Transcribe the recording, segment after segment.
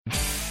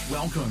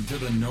Welcome to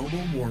the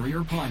Noble Warrior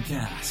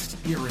Podcast.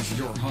 Here is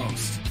your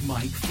host,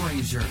 Mike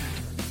Frazier.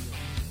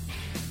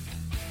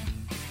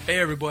 Hey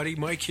everybody,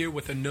 Mike here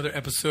with another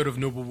episode of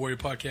Noble Warrior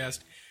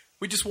Podcast.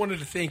 We just wanted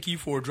to thank you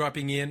for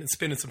dropping in and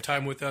spending some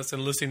time with us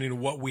and listening to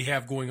what we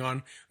have going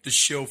on the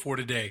show for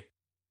today.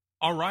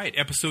 All right,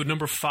 episode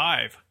number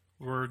 5.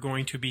 We're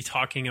going to be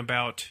talking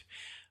about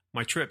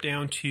my trip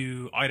down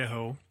to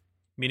Idaho,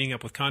 meeting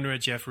up with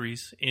Conrad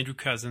Jeffries, Andrew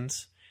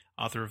Cousins,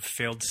 author of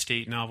Failed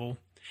State novel,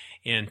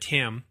 and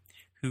Tim,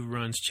 who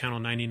runs Channel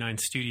 99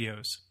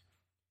 Studios.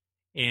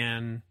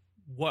 And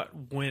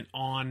what went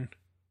on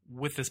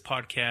with this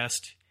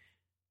podcast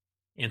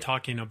and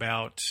talking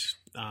about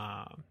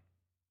the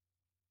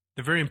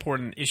very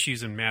important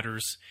issues and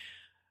matters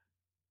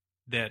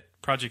that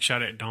Project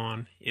Shot at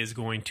Dawn is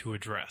going to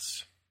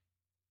address.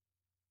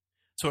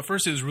 So at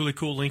first it was really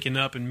cool linking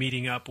up and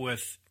meeting up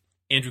with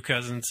Andrew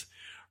Cousins,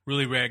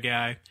 really rad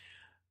guy.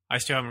 I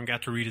still haven't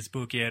got to read his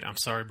book yet. I'm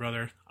sorry,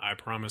 brother. I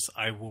promise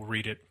I will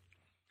read it.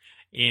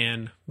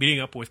 And meeting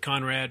up with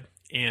Conrad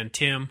and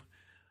Tim,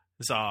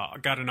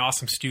 got an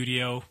awesome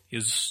studio. It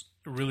was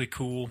really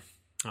cool.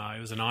 It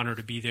was an honor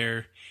to be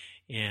there,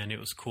 and it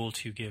was cool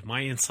to give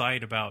my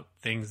insight about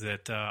things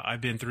that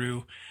I've been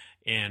through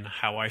and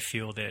how I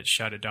feel that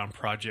Shot It Down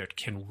Project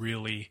can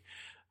really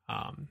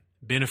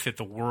benefit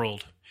the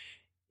world,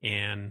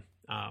 and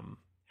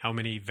how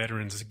many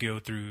veterans go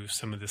through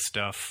some of this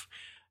stuff.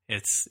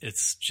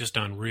 It's just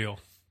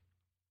unreal.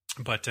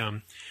 But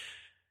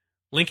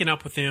linking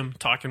up with them,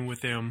 talking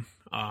with them,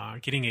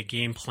 getting a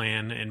game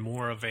plan and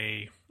more of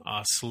a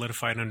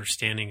solidified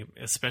understanding,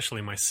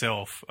 especially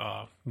myself,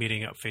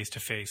 meeting up face to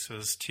face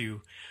as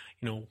to,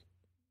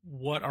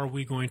 what are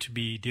we going to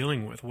be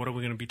dealing with? What are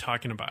we going to be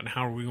talking about, and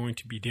how are we going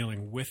to be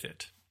dealing with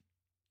it?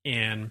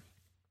 And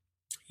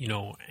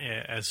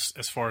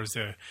as far as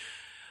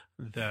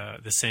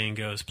the saying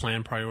goes,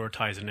 plan,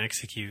 prioritize, and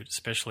execute,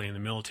 especially in the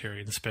military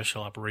and the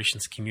special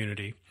operations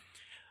community.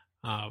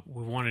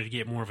 We wanted to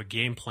get more of a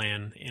game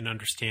plan and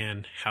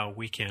understand how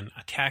we can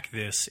attack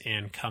this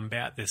and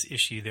combat this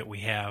issue that we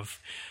have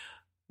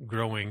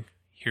growing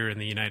here in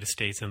the United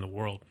States and the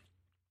world.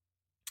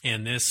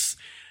 And this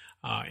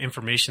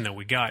information that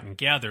we got and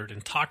gathered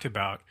and talked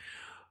about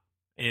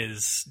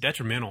is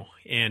detrimental,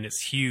 and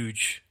it's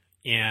huge.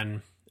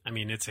 And I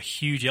mean, it's a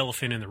huge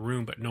elephant in the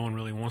room, but no one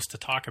really wants to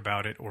talk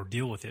about it or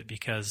deal with it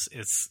because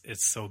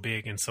it's so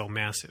big and so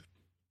massive.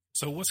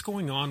 So what's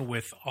going on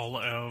with all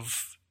of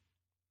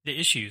the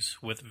issues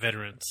with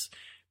veterans?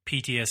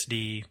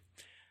 PTSD,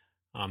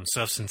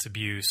 substance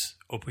abuse,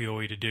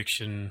 opioid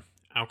addiction,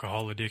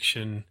 alcohol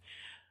addiction,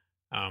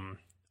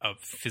 of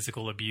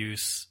physical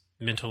abuse,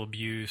 mental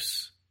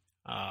abuse.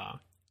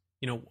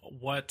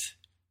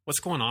 What's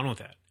going on with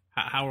that?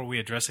 How are we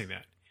addressing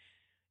that?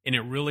 And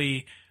it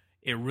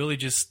really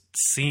just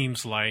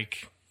seems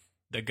like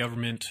the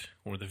government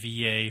or the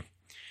VA,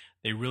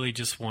 they really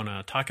just want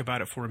to talk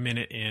about it for a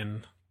minute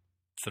and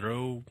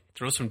throw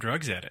some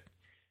drugs at it.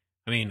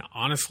 I mean,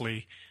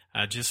 honestly,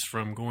 just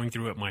from going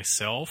through it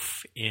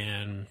myself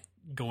and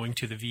going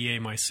to the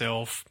VA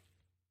myself,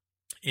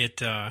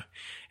 it's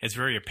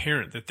very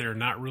apparent that they're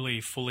not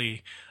really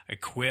fully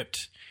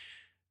equipped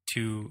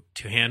to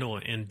handle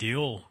and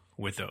deal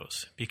with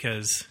those,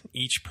 because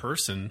each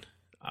person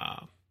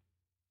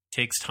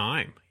takes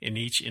time, and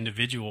each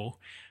individual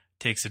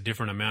takes a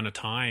different amount of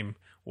time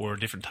or a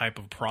different type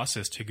of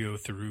process to go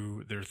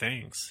through their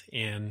things.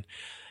 And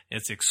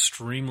it's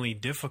extremely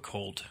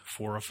difficult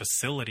for a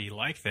facility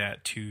like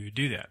that to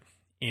do that.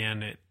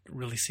 And it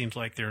really seems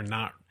like they're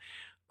not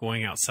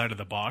going outside of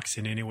the box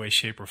in any way,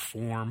 shape, or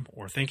form,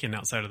 or thinking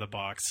outside of the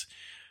box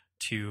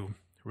to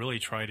really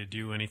try to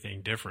do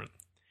anything different.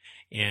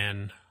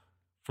 And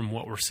from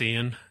what we're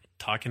seeing,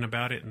 talking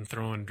about it and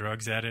throwing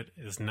drugs at it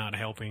is not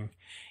helping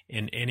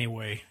in any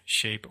way,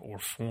 shape, or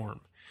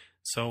form.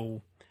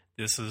 So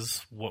this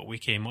is what we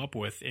came up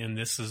with, and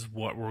this is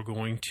what we're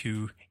going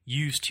to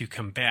use to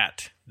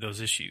combat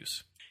those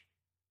issues.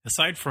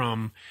 Aside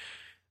from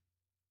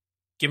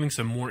giving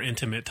some more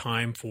intimate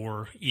time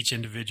for each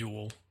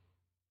individual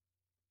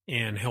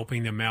and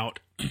helping them out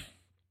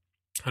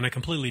on a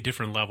completely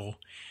different level,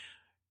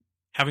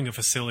 having a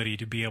facility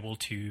to be able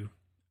to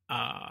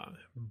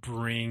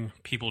bring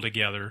people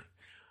together,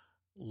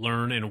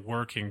 learn and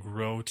work and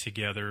grow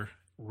together,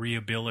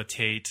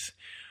 rehabilitate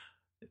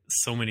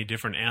so many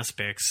different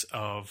aspects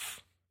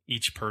of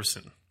each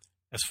person,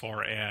 as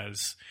far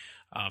as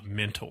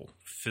mental,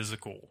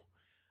 physical,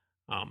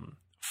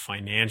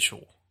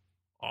 financial,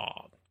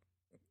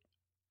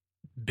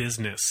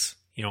 business,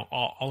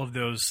 all of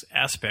those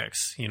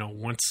aspects.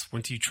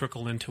 Once you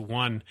trickle into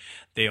one,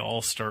 they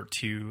all start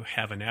to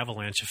have an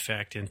avalanche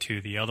effect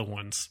into the other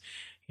ones.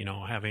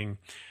 Having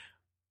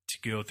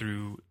to go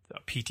through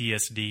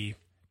PTSD,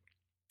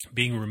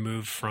 being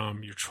removed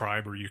from your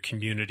tribe or your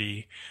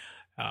community,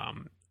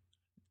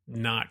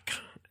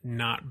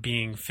 not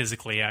being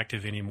physically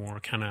active anymore,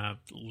 kind of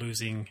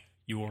losing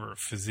your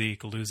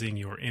physique, losing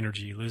your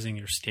energy, losing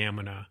your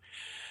stamina,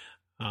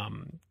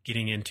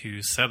 getting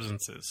into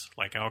substances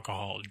like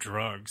alcohol,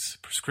 drugs,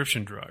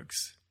 prescription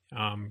drugs,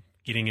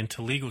 getting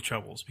into legal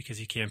troubles because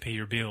you can't pay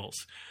your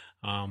bills,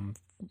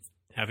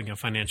 having a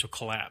financial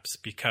collapse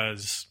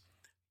because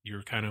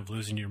you're kind of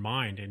losing your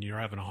mind and you're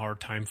having a hard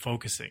time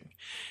focusing,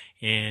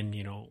 and,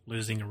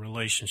 losing a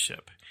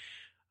relationship,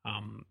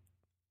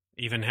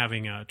 even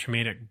having a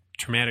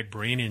traumatic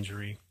brain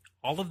injury.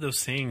 All of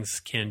those things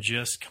can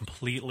just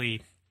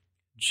completely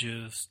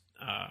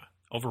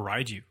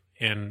override you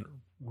and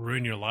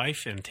ruin your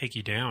life and take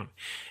you down.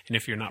 And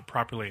if you're not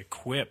properly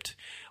equipped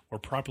or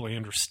properly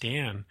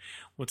understand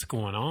what's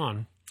going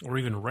on, or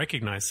even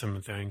recognize some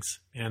of the things,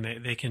 and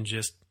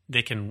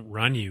they can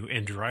run you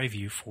and drive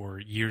you for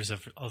years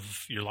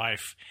of your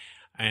life.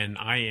 And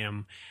I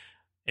am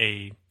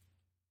a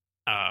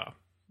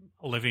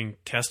living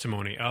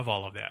testimony of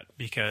all of that,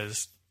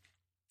 because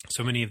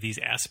so many of these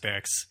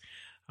aspects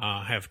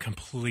have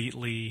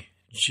completely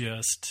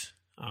just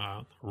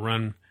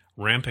run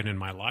rampant in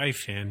my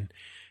life and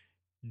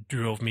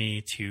drove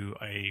me to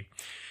a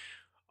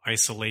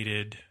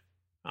isolated,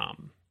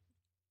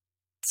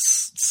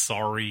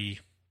 sorry,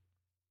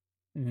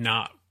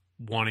 not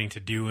wanting to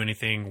do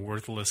anything,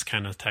 worthless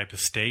kind of type of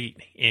state.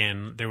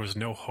 And there was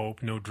no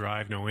hope, no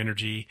drive, no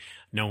energy,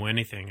 no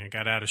anything. I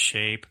got out of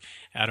shape,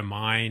 out of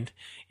mind,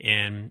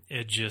 and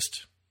it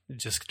just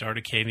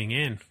started caving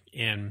in.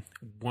 And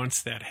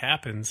once that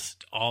happens,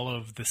 all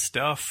of the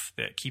stuff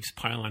that keeps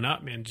piling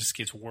up, man, just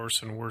gets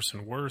worse and worse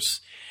and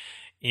worse.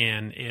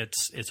 And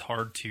it's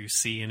hard to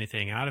see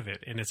anything out of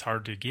it, and it's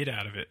hard to get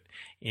out of it.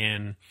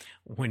 And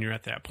when you're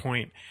at that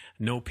point,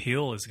 no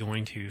pill is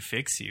going to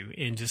fix you.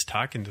 And just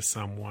talking to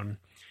someone,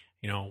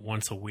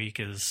 once a week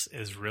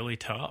is really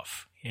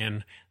tough.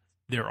 And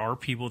there are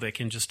people that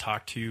can just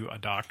talk to a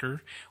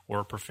doctor or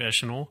a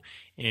professional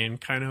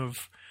and kind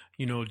of,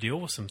 deal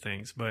with some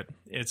things. But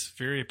it's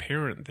very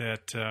apparent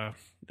that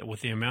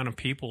with the amount of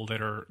people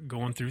that are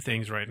going through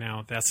things right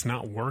now, that's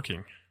not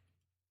working.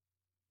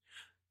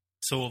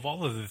 So of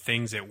all of the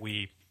things that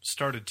we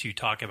started to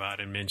talk about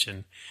and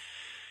mention,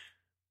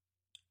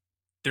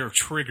 there are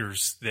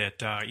triggers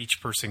that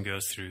each person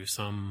goes through,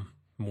 some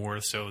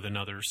more so than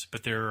others.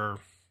 But there are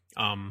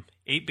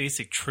 8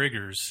 basic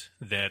triggers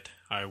that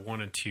I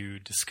wanted to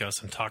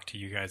discuss and talk to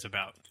you guys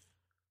about.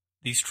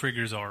 These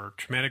triggers are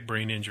traumatic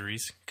brain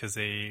injuries, because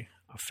they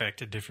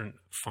affect different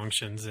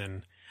functions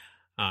and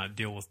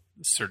deal with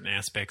certain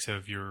aspects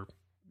of your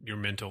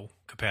mental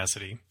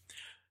capacity.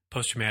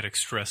 Post-traumatic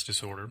stress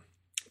disorder,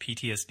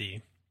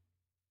 PTSD,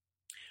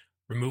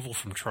 removal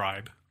from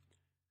tribe,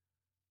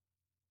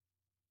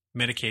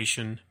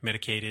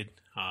 medicated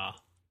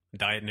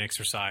diet and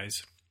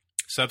exercise,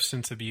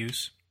 substance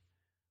abuse,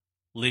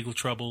 legal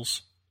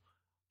troubles,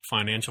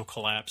 financial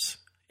collapse,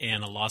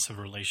 and a loss of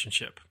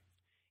relationship.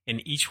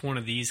 And each one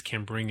of these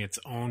can bring its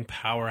own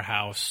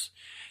powerhouse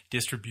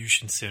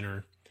distribution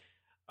center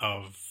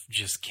of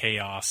just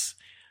chaos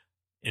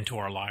into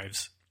our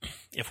lives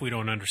if we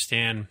don't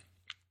understand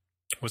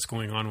what's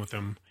going on with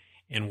them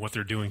and what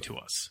they're doing to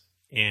us.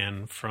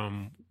 And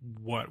from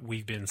what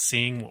we've been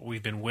seeing, what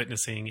we've been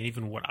witnessing,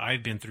 even what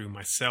I've been through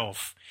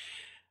myself,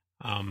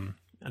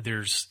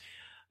 there's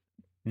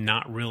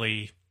not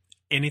really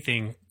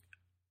anything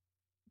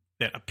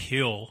that a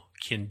pill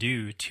can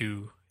do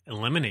to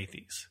eliminate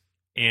these.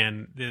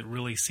 And it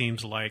really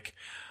seems like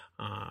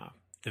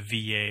the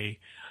VA,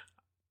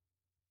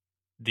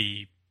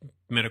 the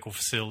medical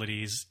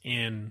facilities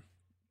in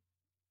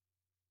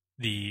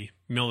the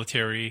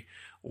military,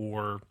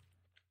 or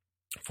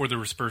for the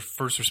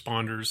first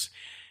responders,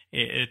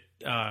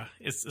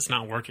 it's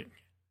not working.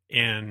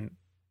 And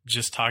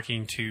just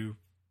talking to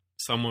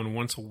someone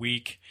once a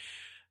week,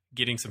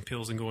 getting some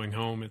pills and going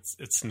home,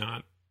 it's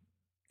not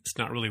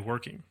really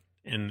working.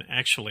 And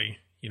actually,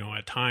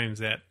 at times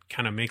that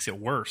kind of makes it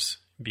worse,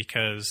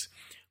 because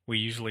we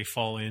usually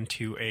fall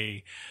into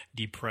a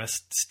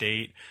depressed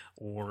state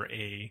or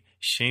a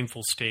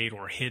shameful state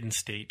or hidden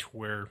state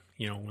where,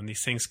 when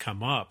these things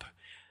come up,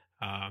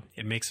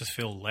 it makes us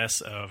feel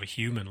less of a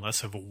human,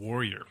 less of a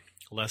warrior,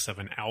 less of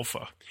an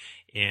alpha.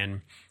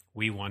 And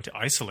we want to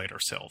isolate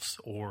ourselves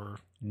or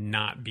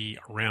not be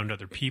around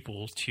other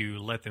people to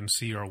let them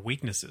see our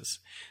weaknesses.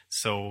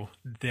 So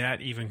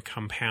that even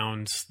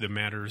compounds the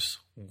matters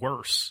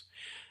worse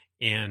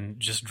and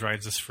just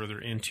drives us further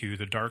into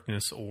the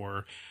darkness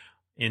or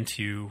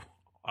into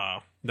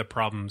the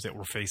problems that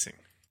we're facing.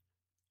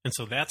 And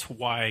so that's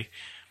why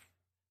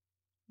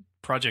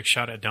Project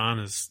Shot at Dawn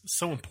is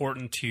so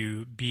important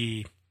to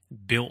be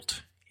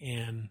built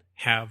and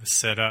have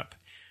set up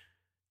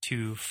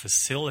to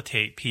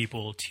facilitate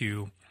people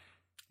to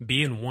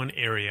be in one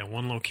area,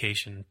 one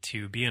location,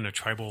 to be in a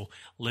tribal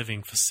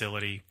living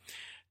facility,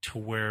 to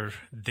where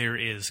there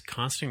is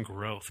constant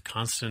growth,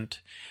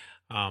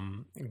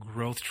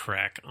 growth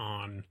track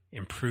on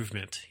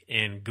improvement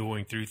and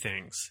going through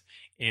things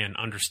and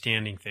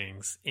understanding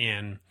things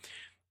and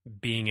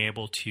being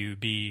able to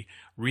be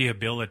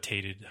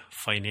rehabilitated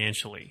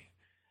financially,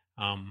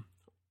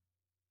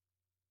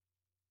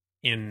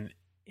 in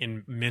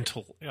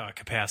mental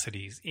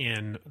capacities,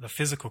 in the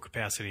physical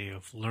capacity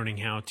of learning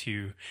how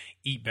to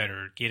eat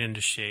better, get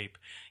into shape,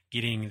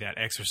 getting that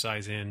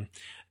exercise in,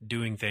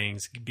 doing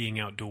things, being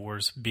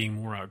outdoors, being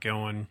more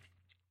outgoing,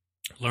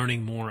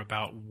 learning more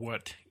about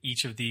what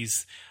each of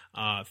these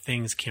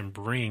things can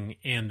bring,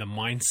 and the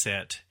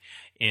mindset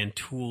and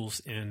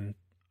tools and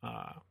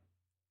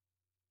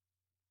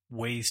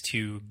ways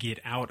to get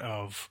out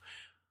of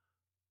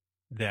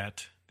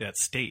that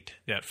state,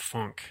 that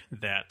funk,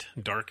 that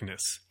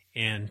darkness,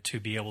 and to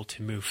be able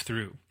to move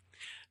through.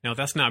 Now,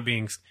 that's not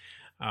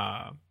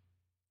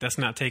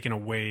taken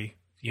away,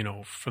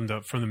 from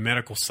the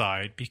medical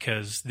side,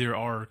 because there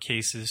are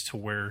cases to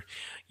where,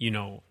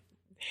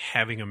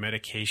 having a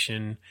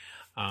medication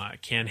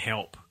can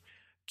help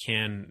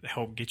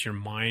get your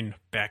mind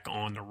back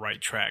on the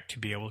right track to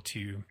be able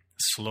to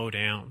slow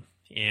down.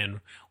 And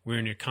we're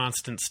in a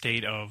constant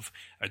state of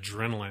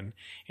adrenaline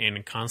and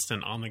a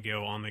constant on the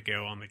go,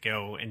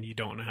 and you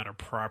don't know how to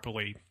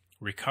properly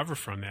recover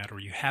from that, or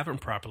you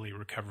haven't properly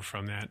recovered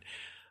from that.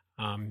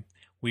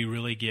 We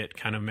really get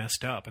kind of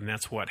messed up. And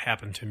that's what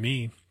happened to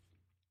me,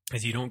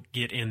 is you don't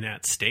get in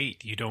that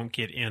state. You don't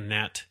get in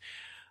that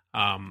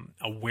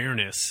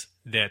awareness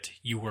that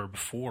you were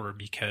before,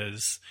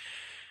 because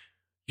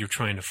you're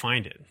trying to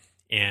find it,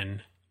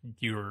 and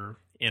you're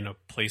in a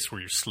place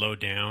where you're slowed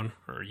down,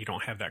 or you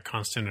don't have that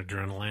constant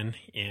adrenaline,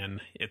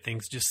 and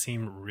things just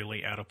seem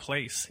really out of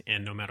place.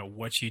 And no matter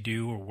what you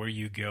do or where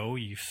you go,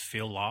 you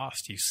feel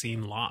lost. You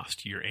seem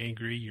lost. You're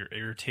angry, you're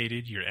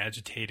irritated, you're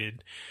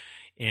agitated,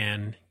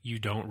 and you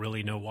don't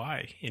really know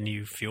why, and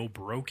you feel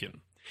broken.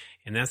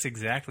 And that's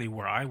exactly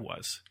where I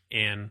was.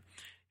 And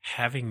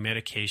having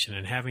medication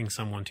and having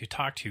someone to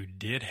talk to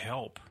did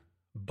help,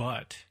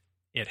 but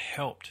it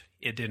helped.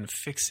 It didn't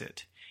fix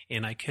it.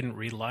 And I couldn't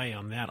rely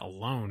on that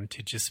alone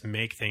to just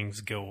make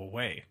things go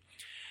away.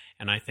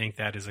 And I think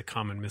that is a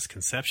common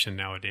misconception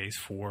nowadays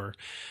for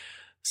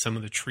some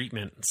of the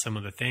treatment, some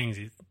of the things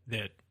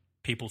that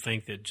people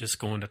think that just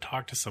going to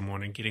talk to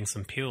someone and getting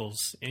some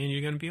pills and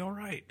you're going to be all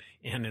right.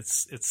 And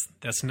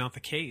that's not the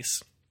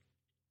case.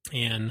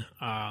 And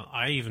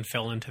I even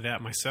fell into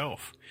that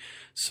myself.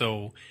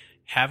 So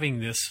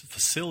having this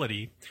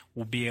facility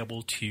will be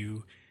able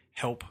to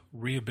help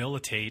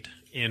rehabilitate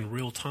in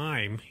real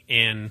time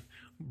and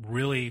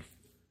really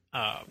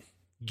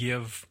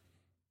give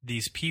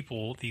these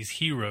people, these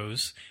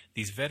heroes,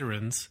 these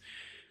veterans,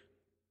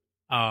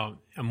 a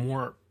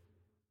more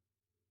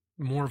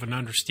of an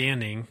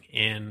understanding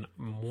and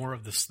more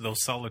of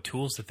those solid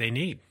tools that they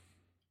need.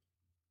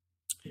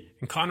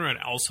 And Conrad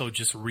also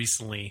just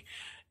recently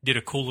did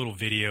a cool little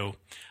video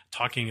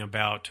talking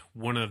about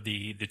one of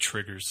the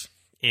triggers,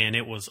 and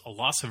it was a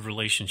loss of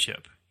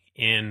relationship.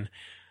 And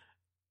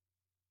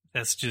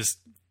that's just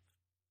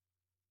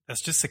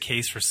the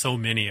case for so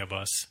many of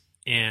us.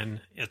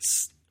 And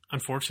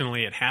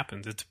unfortunately it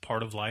happens. It's a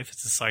part of life.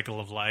 It's a cycle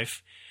of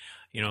life.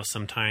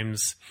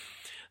 Sometimes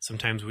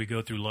we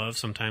go through love,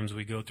 sometimes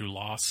we go through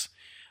loss.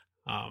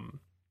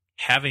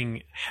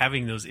 Having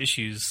those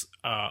issues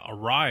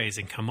arise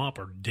and come up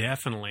are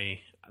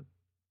definitely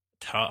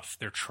tough.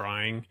 They're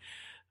trying,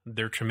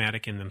 they're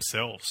traumatic in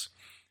themselves.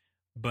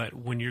 But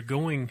when you're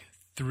going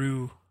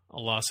through a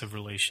loss of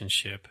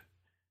relationship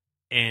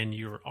and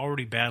you're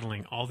already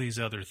battling all these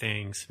other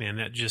things, man,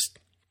 that's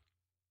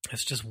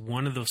just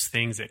one of those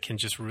things that can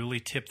just really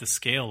tip the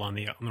scale on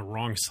the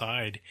wrong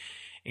side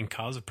and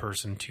cause a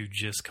person to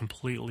just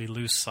completely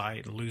lose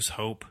sight, lose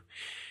hope,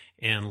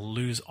 and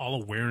lose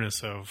all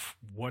awareness of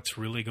what's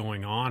really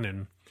going on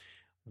and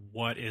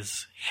what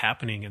is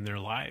happening in their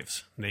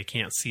lives. They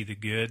can't see the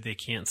good. They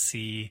can't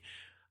see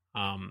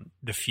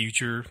the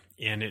future,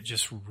 and it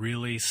just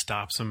really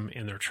stops them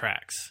in their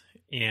tracks.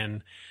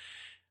 And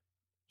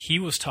he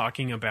was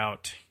talking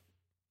about,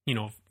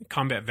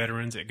 combat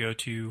veterans that go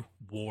to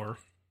war.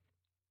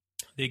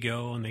 They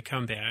go and they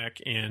come back,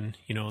 and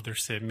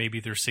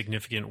maybe their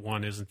significant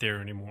one isn't there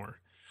anymore,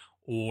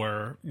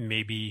 or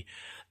maybe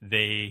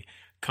they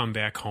come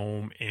back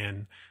home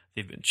and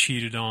they've been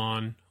cheated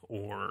on,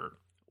 or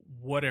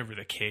whatever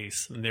the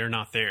case, and they're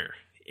not there.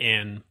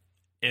 And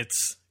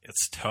it's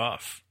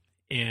tough.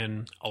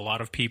 And a lot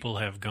of people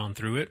have gone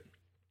through it,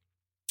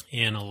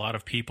 and a lot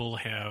of people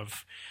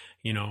have,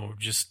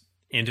 just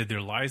ended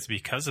their lives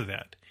because of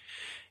that.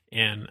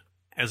 And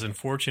as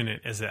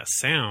unfortunate as that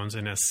sounds,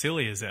 and as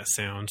silly as that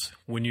sounds,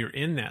 when you're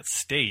in that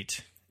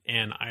state,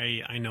 and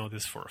I know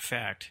this for a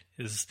fact,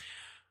 is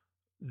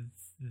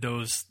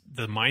the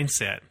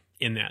mindset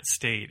in that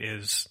state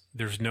is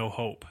there's no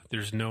hope.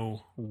 There's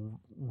no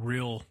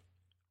real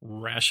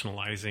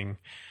rationalizing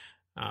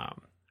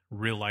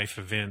real life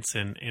events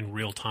in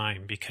real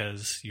time,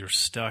 because you're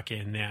stuck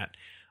in that,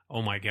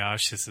 oh my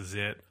gosh, this is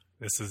it.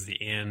 This is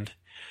the end.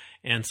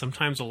 And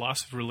sometimes a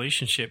loss of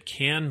relationship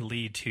can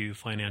lead to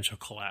financial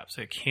collapse.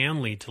 It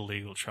can lead to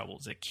legal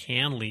troubles. It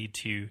can lead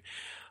to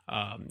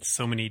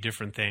so many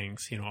different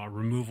things. A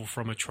removal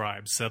from a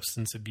tribe,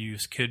 substance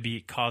abuse could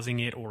be causing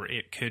it, or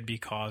it could be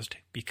caused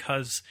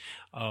because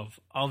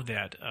of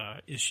that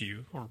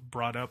issue, or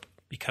brought up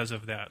because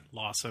of that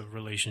loss of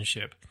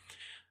relationship.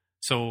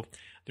 So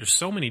there's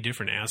so many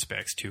different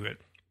aspects to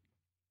it,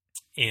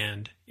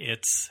 and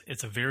it's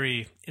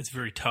very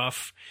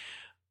tough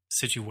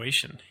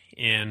situation.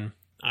 And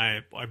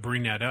I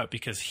bring that up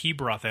because he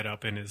brought that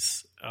up in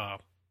his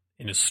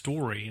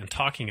story and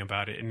talking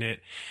about it, and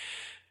it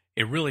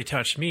really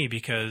touched me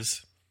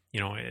because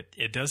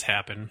it does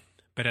happen,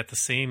 but at the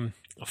same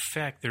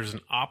effect, there's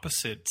an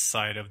opposite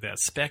side of that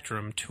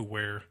spectrum to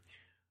where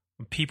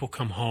when people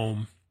come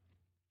home,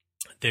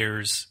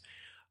 there's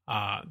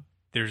a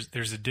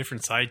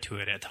different side to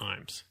it at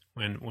times.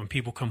 When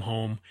people come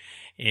home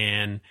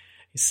and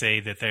say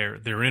that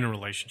they're in a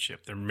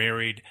relationship, they're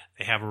married,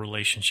 they have a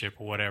relationship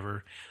or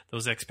whatever,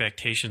 those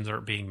expectations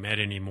aren't being met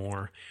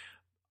anymore.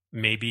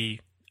 Maybe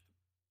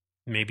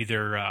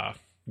they're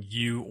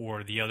you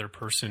or the other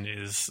person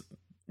is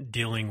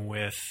dealing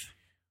with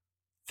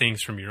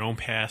things from your own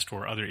past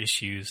or other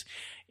issues,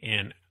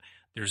 and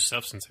there's a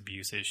substance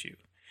abuse issue,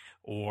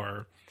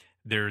 or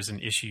there's an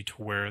issue to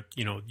where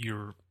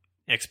your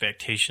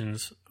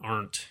expectations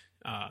aren't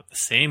the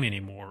same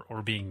anymore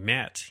or being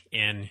met,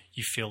 and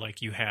you feel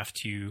like you have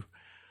to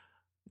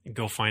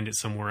go find it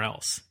somewhere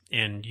else,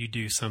 and you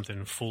do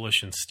something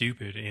foolish and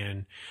stupid,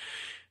 and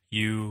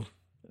you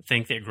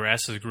think that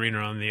grass is greener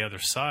on the other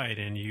side,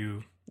 and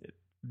you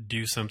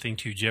do something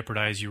to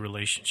jeopardize your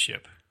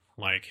relationship,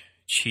 like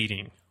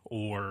cheating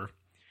or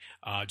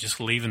just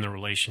leaving the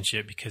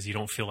relationship because you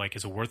don't feel like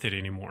it's worth it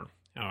anymore.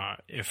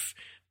 If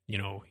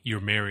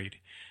you're married,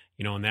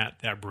 and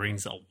that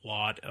brings a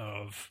lot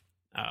of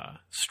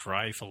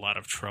strife, a lot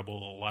of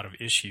trouble, a lot of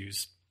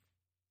issues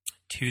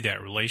to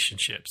that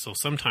relationship. So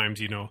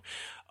sometimes,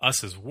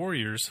 us as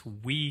warriors,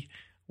 we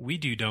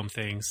do dumb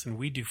things and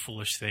we do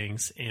foolish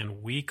things,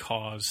 and we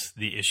cause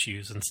the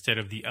issues instead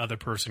of the other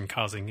person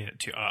causing it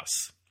to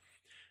us.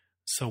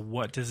 So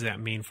what does that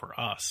mean for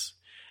us?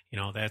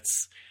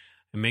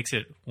 It makes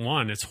it,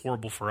 one, it's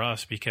horrible for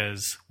us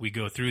because we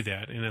go through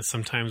that, and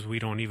sometimes we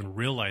don't even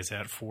realize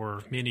that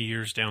for many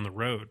years down the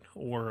road,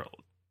 or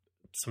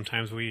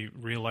sometimes we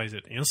realize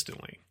it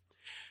instantly.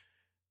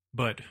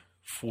 But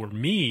for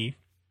me,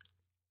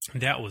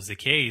 that was the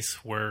case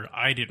where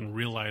I didn't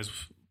realize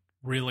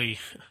really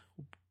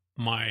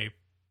my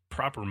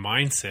proper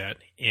mindset,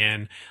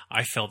 and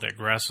I felt that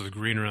grass was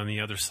greener on the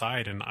other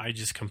side, and I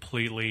just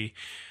completely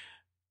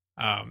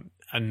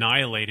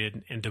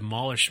annihilated and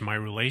demolished my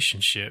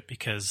relationship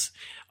because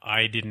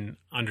I didn't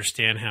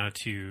understand how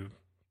to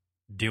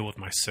deal with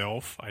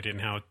myself. I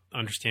didn't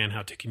understand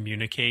how to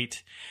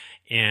communicate,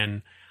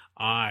 and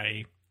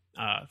I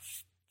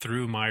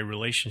threw my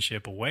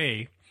relationship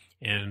away,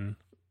 and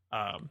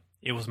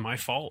it was my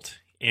fault,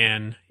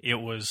 and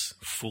it was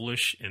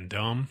foolish and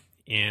dumb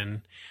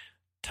and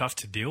tough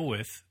to deal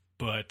with.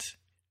 But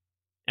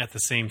at the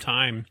same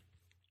time,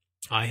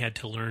 I had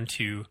to learn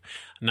to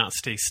not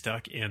stay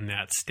stuck in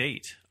that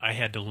state. I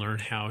had to learn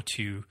how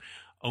to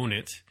own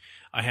it.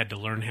 I had to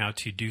learn how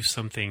to do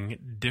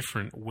something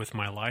different with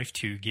my life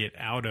to get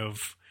out of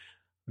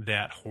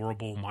that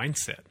horrible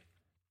mindset.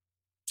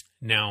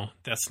 Now,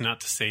 that's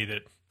not to say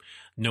that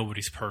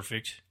nobody's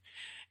perfect.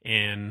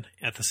 And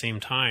at the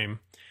same time,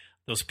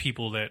 those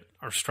people that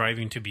are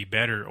striving to be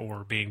better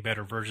or being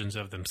better versions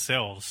of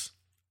themselves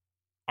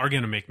are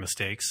going to make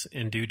mistakes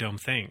and do dumb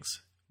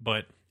things.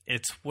 But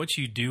it's what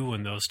you do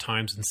in those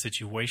times and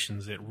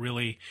situations that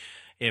really,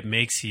 it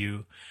makes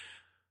you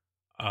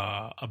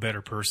a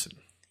better person.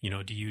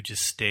 Do you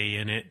just stay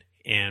in it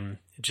and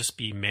just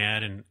be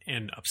mad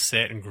and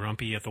upset and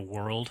grumpy at the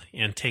world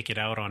and take it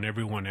out on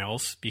everyone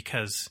else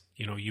because,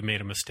 you made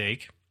a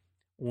mistake?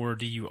 Or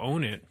do you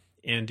own it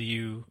and do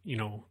you,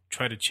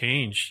 try to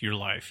change your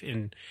life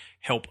and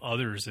help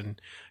others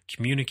and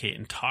communicate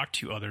and talk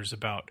to others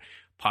about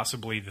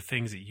possibly the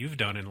things that you've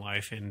done in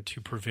life and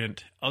to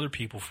prevent other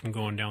people from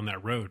going down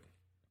that road?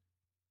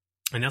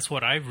 And that's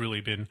what I've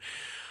really been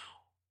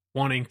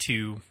wanting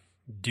to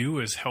do,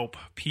 is help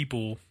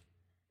people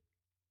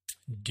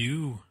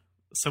do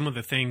some of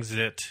the things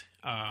that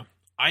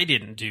I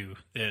didn't do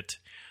that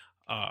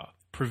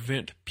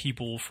prevent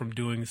people from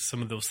doing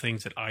some of those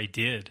things that I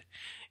did,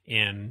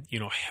 and,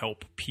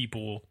 help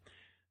people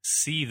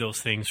see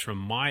those things from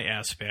my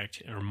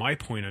aspect or my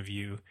point of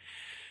view.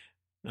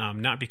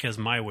 Not because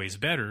my way is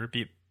better,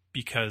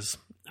 because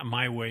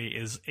my way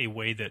is a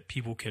way that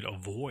people could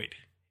avoid.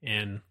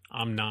 And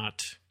I'm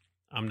not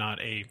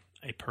a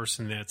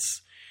person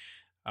that's,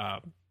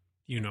 I'm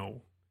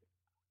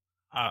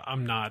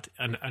not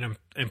an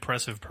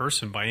impressive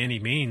person by any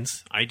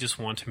means. I just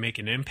want to make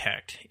an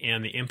impact.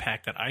 And the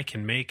impact that I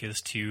can make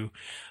is to,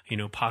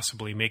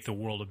 possibly make the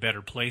world a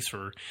better place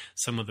for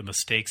some of the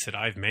mistakes that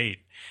I've made.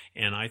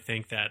 And I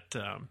think that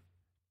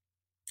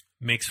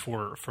makes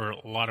for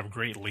a lot of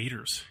great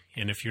leaders.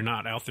 And if you're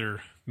not out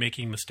there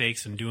making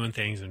mistakes and doing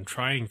things and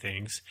trying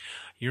things,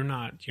 you're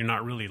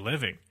not really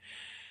living.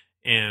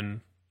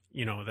 And,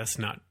 that's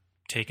not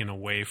taken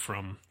away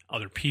from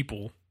other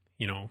people.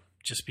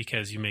 Just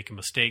because you make a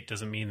mistake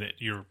doesn't mean that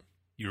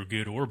you're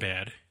good or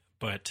bad.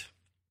 But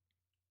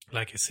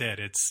like I said,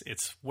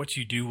 it's what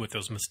you do with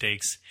those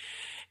mistakes,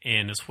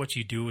 and it's what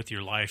you do with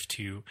your life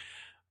to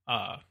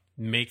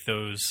make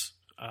those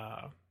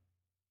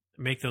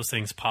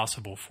things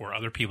possible for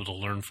other people to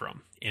learn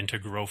from and to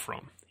grow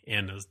from.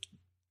 And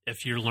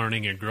if you're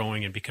learning and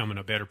growing and becoming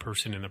a better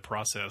person in the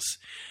process,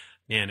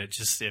 man,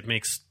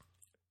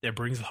 it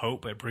brings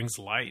hope, it brings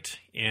light,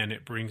 and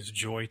it brings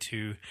joy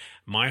to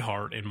my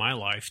heart and my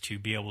life to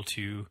be able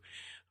to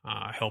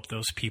help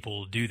those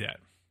people do that.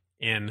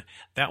 And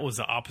that was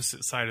the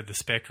opposite side of the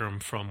spectrum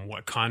from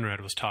what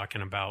Conrad was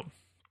talking about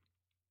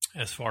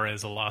as far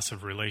as a loss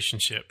of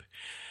relationship,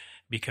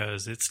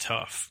 because it's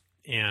tough.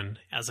 And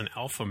as an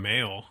alpha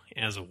male,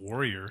 as a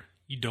warrior,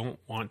 you don't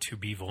want to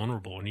be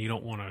vulnerable, and you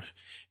don't want to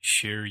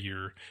share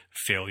your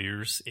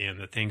failures and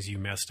the things you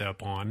messed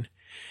up on.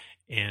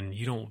 And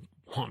you don't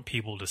want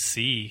people to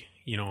see,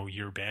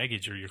 your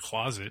baggage or your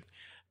closet,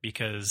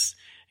 because,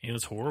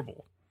 it's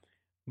horrible.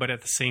 But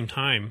at the same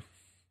time,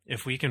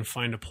 if we can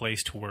find a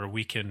place to where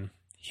we can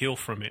heal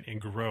from it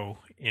and grow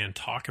and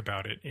talk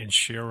about it and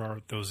share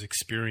those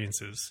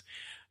experiences,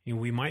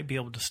 we might be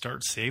able to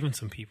start saving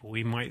some people.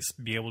 We might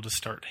be able to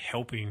start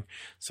helping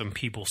some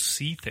people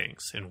see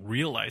things and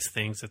realize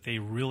things that they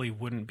really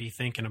wouldn't be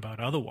thinking about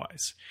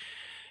otherwise.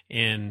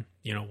 And,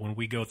 when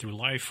we go through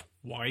life,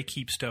 why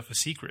keep stuff a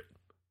secret?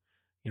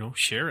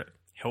 Share it.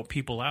 Help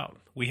people out.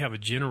 We have a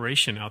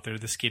generation out there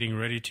that's getting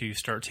ready to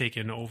start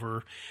taking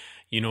over,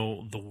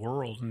 the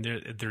world, and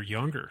they're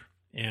younger.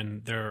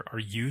 And our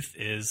youth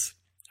is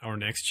our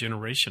next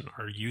generation.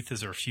 Our youth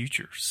is our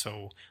future.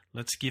 So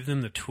let's give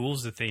them the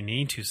tools that they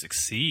need to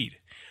succeed.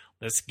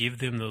 Let's give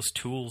them those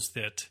tools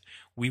that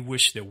we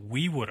wish that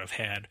we would have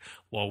had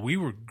while we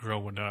were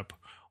growing up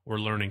or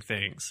learning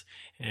things.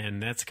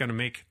 And that's going to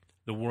make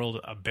the world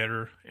a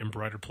better and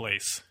brighter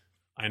place.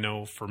 I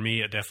know for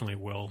me, it definitely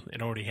will.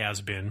 It already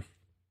has been.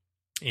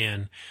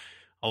 And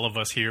all of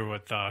us here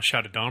with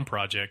Shout at Dawn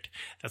Project,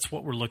 that's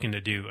what we're looking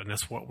to do. And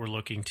that's what we're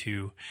looking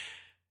to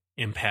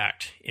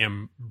impact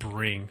and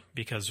bring,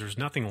 because there's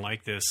nothing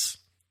like this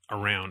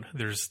around.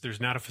 There's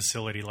not a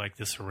facility like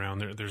this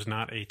around. There's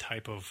not a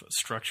type of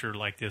structure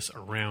like this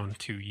around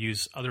to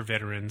use other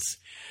veterans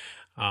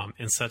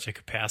in such a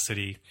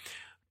capacity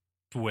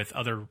with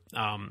other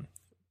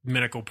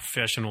medical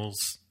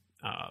professionals,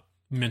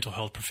 mental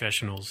health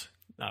professionals,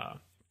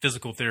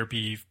 physical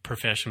therapy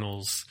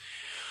professionals,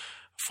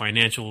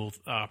 financial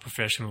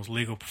professionals,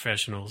 legal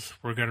professionals.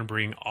 We're going to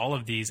bring all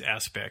of these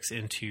aspects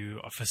into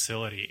a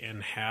facility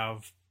and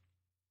have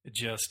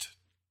just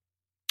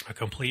a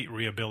complete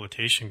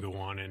rehabilitation go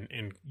on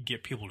and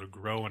get people to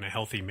grow in a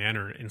healthy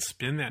manner and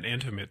spend that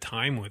intimate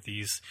time with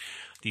these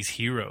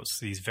heroes,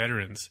 these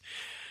veterans.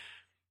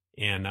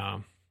 And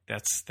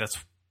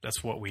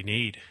that's what we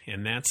need.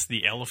 And that's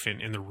the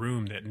elephant in the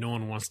room that no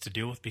one wants to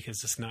deal with,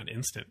 because it's not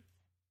instant.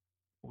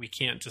 We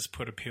can't just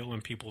put a pill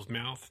in people's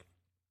mouth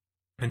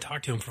and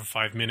talk to them for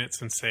 5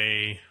 minutes and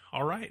say,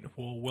 all right,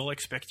 well, we'll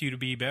expect you to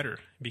be better,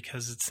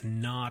 because it's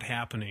not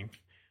happening.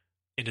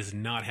 It is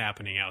not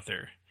happening out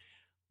there.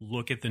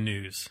 Look at the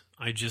news.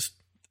 I just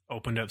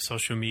opened up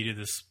social media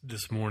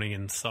this morning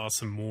and saw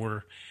some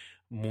more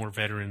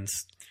veterans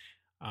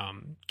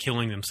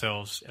killing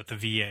themselves at the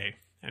VA.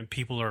 And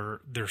people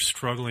they're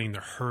struggling,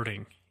 they're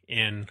hurting,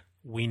 and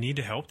we need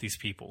to help these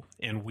people.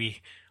 And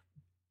we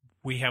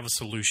have a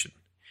solution,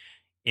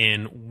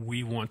 and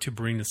we want to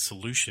bring the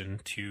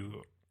solution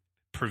to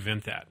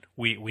prevent that.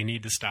 We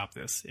need to stop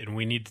this, and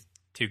we need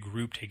to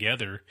group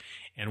together,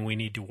 and we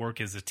need to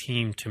work as a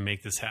team to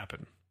make this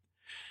happen.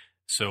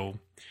 So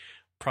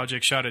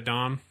Project Shout at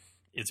Dawn,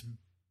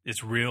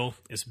 it's real,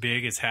 it's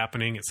big, it's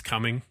happening, it's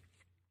coming.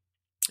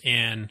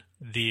 And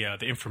the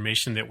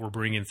information that we're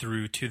bringing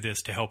through to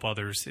this to help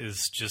others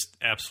is just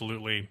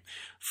absolutely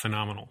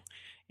phenomenal.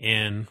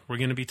 And we're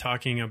going to be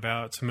talking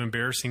about some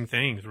embarrassing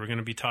things. We're going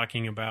to be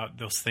talking about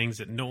those things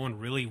that no one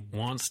really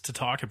wants to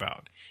talk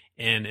about.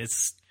 And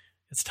it's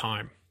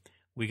time.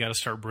 We got to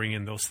start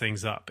bringing those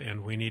things up,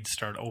 and we need to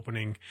start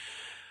opening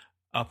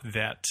up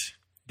that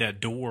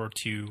door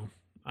to,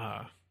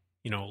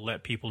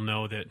 let people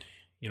know that,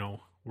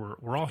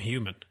 we're all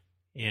human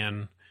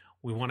and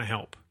we want to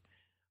help.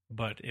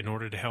 But in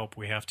order to help,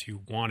 we have to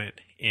want it,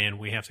 and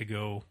we have to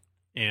go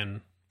and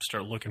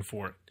start looking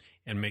for it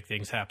and make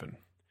things happen.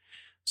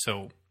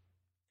 So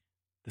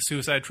the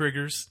suicide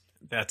triggers,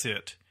 that's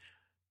it.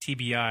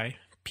 TBI,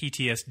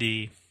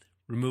 PTSD,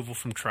 removal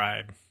from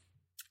tribe,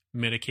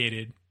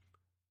 medicated,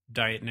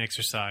 diet and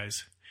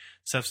exercise,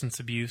 substance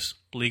abuse,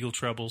 legal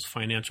troubles,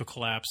 financial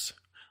collapse,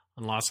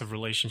 and loss of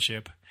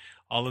relationship.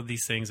 All of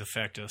these things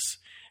affect us,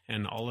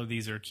 and all of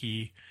these are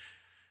key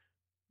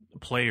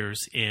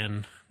players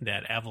in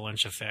that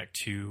avalanche effect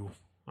to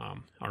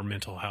our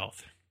mental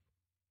health.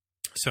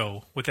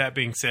 So with that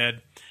being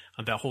said,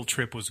 that whole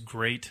trip was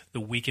great.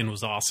 The weekend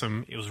was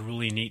awesome. It was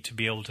really neat to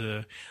be able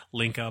to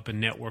link up and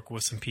network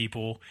with some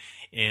people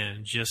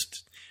and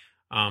just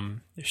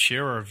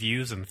share our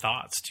views and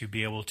thoughts, to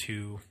be able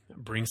to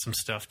bring some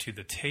stuff to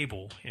the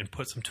table and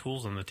put some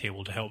tools on the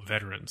table to help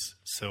veterans.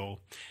 So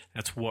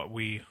that's what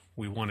we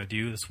want to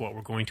do. That's what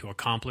we're going to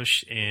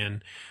accomplish.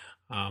 And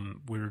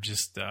we're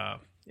just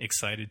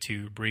excited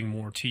to bring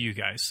more to you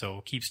guys.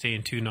 So keep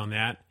staying tuned on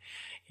that.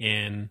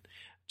 And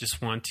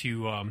just want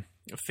to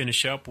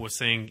finish up with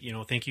saying,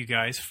 thank you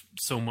guys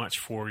so much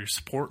for your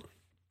support.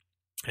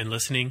 and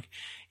listening.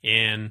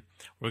 And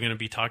we're going to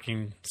be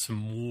talking some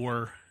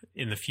more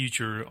in the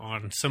future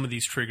on some of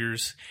these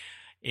triggers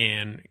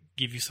and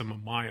give you some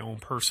of my own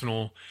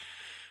personal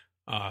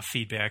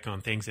feedback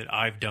on things that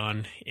I've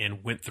done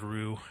and went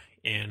through,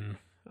 and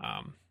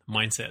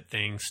mindset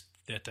things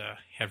that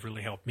have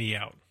really helped me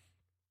out.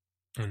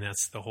 And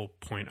that's the whole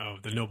point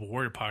of the Noble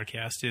Warrior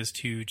podcast, is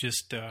to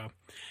just,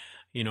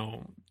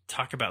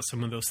 talk about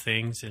some of those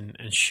things and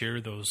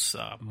share those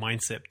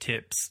mindset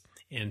tips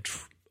and,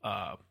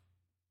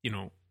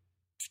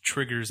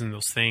 triggers and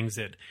those things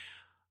that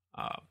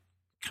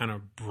kind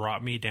of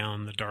brought me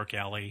down the dark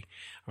alley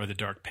or the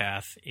dark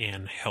path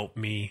and helped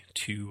me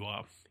to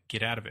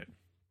get out of it.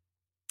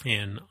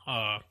 And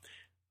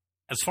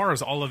as far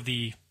as all of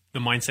the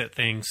mindset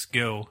things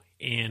go,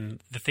 and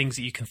the things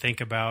that you can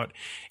think about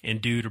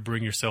and do to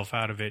bring yourself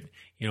out of it,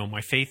 my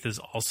faith is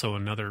also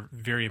another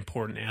very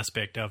important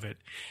aspect of it.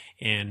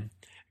 And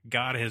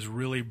God has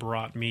really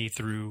brought me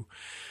through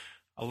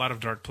a lot of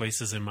dark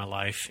places in my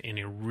life, and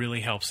it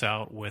really helps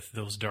out with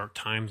those dark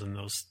times and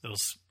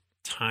those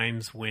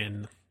times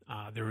when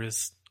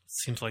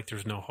seems like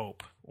there's no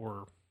hope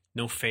or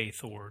no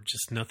faith or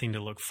just nothing to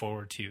look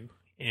forward to.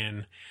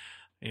 And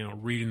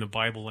reading the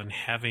Bible and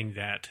having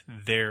that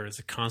there as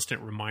a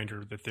constant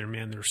reminder that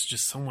there's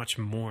just so much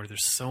more.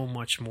 There's so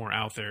much more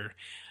out there,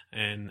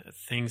 and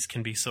things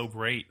can be so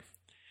great.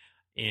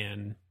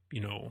 And,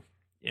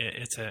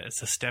 it's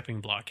a stepping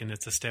block, and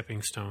it's a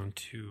stepping stone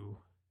to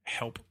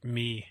help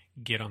me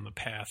get on the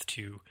path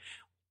to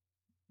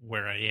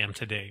where I am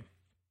today.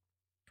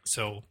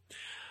 So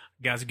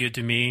God's good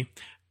to me.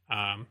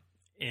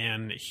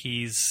 And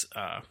he's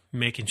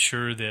making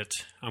sure that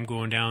I'm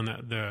going down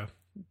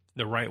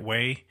the right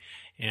way,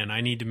 and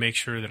I need to make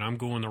sure that I'm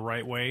going the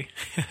right way.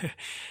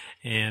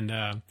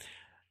 And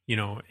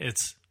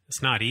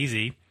it's not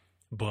easy,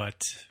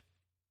 but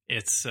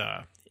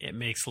it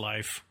makes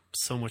life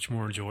so much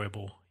more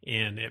enjoyable,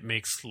 and it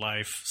makes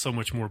life so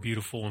much more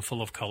beautiful and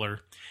full of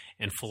color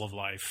and full of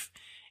life.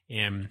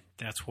 And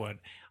that's what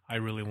I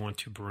really want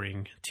to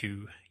bring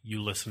to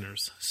you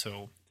listeners.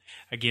 So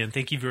again,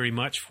 thank you very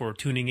much for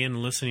tuning in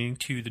and listening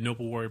to the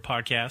Noble Warrior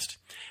podcast.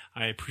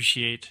 I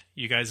appreciate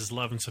you guys'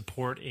 love and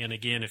support. And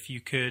again, if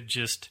you could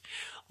just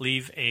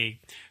leave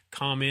a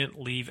comment,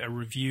 leave a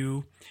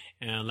review,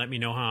 and let me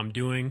know how I'm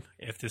doing,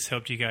 if this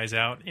helped you guys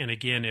out. And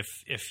again,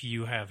 if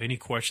you have any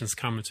questions,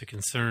 comments, or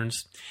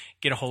concerns,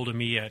 get a hold of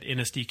me at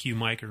NSDQ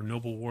Mike or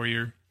Noble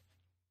Warrior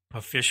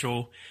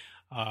Official.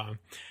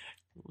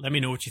 Let me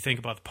know what you think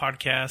about the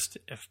podcast.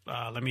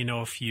 Let me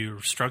know if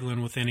you're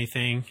struggling with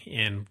anything,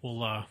 and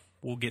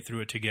we'll get through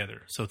it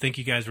together. So thank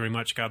you guys very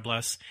much. God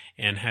bless,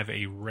 and have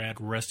a rad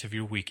rest of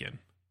your weekend.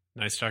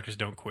 Nice Talkers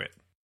don't quit.